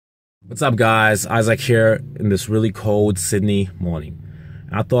What's up, guys? Isaac here in this really cold Sydney morning.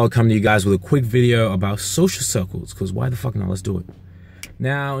 I thought I'd come to you guys with a quick video about social circles, because why the fuck not? Let's do it.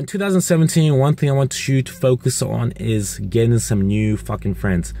 Now, in 2017, one thing I want you to focus on is getting some new fucking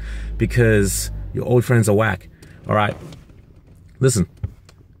friends, because your old friends are whack. All right? Listen,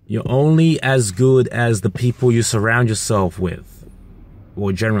 you're only as good as the people you surround yourself with,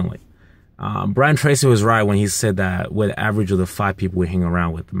 or generally. Brian Tracy was right when he said that we're the average of the 5 people we hang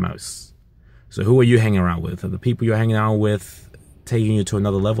around with the most. So who are you hanging around with? Are the people you're hanging out with taking you to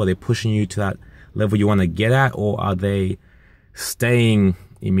another level? Are they pushing you to that level you want to get at? Or are they staying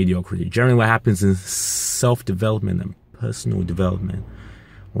in mediocrity? Generally what happens in self-development and personal development,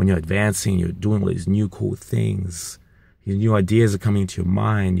 when you're advancing, you're doing all these new cool things, your new ideas are coming into your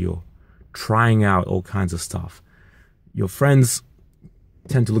mind, you're trying out all kinds of stuff. Your friends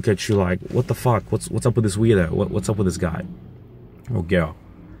tend to look at you like, what the fuck? What's up with this weirdo? What's up with this guy or girl?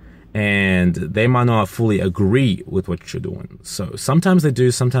 And they might not fully agree with what you're doing. So sometimes they do,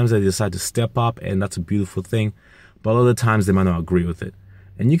 sometimes they decide to step up, and that's a beautiful thing. But other times they might not agree with it.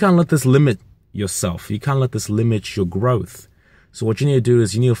 And you can't let this limit yourself. You can't let this limit your growth. So what you need to do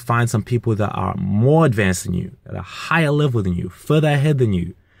is you need to find some people that are more advanced than you, at a higher level than you, further ahead than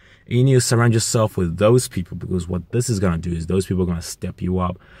you. And you need to surround yourself with those people, because what this is going to do is those people are going to step you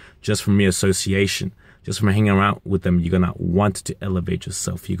up just from mere association. Just from hanging around with them, you're going to want to elevate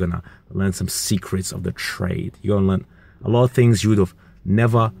yourself. You're going to learn some secrets of the trade. You're going to learn a lot of things you would have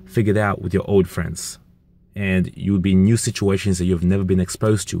never figured out with your old friends. And you would be in new situations that you've never been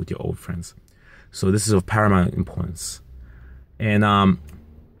exposed to with your old friends. So this is of paramount importance. And I'm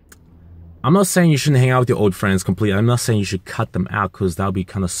not saying you shouldn't hang out with your old friends completely. I'm not saying you should cut them out, because that'll be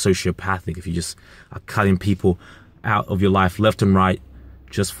kind of sociopathic if you just are cutting people out of your life left and right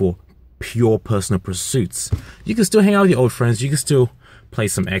just for pure personal pursuits. You can still hang out with your old friends. You can still play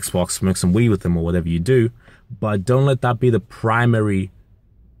some Xbox, smoke some weed with them, or whatever you do. But don't let that be the primary.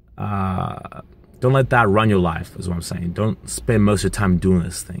 Don't let that run your life, is what I'm saying. Don't spend most of your time doing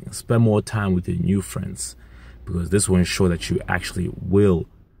this thing. Spend more time with your new friends, because this will ensure that you actually will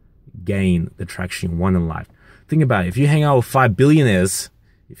gain the traction you want in life. Think about it. If you hang out with 5 billionaires,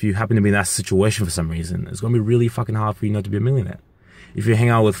 if you happen to be in that situation for some reason, it's going to be really fucking hard for you not to be a millionaire. If you hang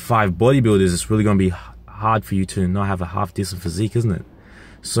out with 5 bodybuilders, it's really going to be hard for you to not have a half decent physique, isn't it?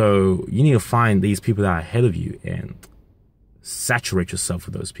 So you need to find these people that are ahead of you and saturate yourself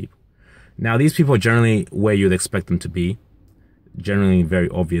with those people. Now, these people are generally where you'd expect them to be, generally in very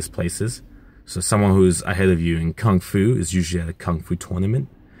obvious places. So someone who's ahead of you in Kung Fu is usually at a Kung Fu tournament.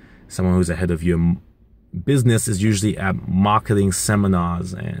 Someone who's ahead of your business is usually at marketing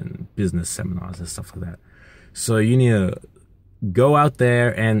seminars and business seminars and stuff like that. So you need to go out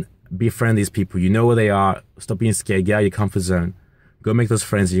there and befriend these people. You know where they are. Stop being scared. Get out of your comfort zone. Go make those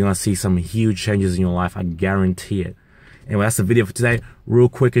friends. You're going to see some huge changes in your life. I guarantee it. Anyway, that's the video for today. Real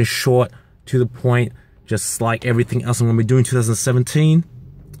quick and short, to the point, just like everything else I'm going to be doing in 2017.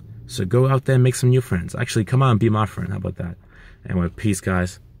 So go out there and make some new friends. Actually, come on, be my friend. How about that? Anyway, peace,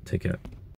 guys. Take care.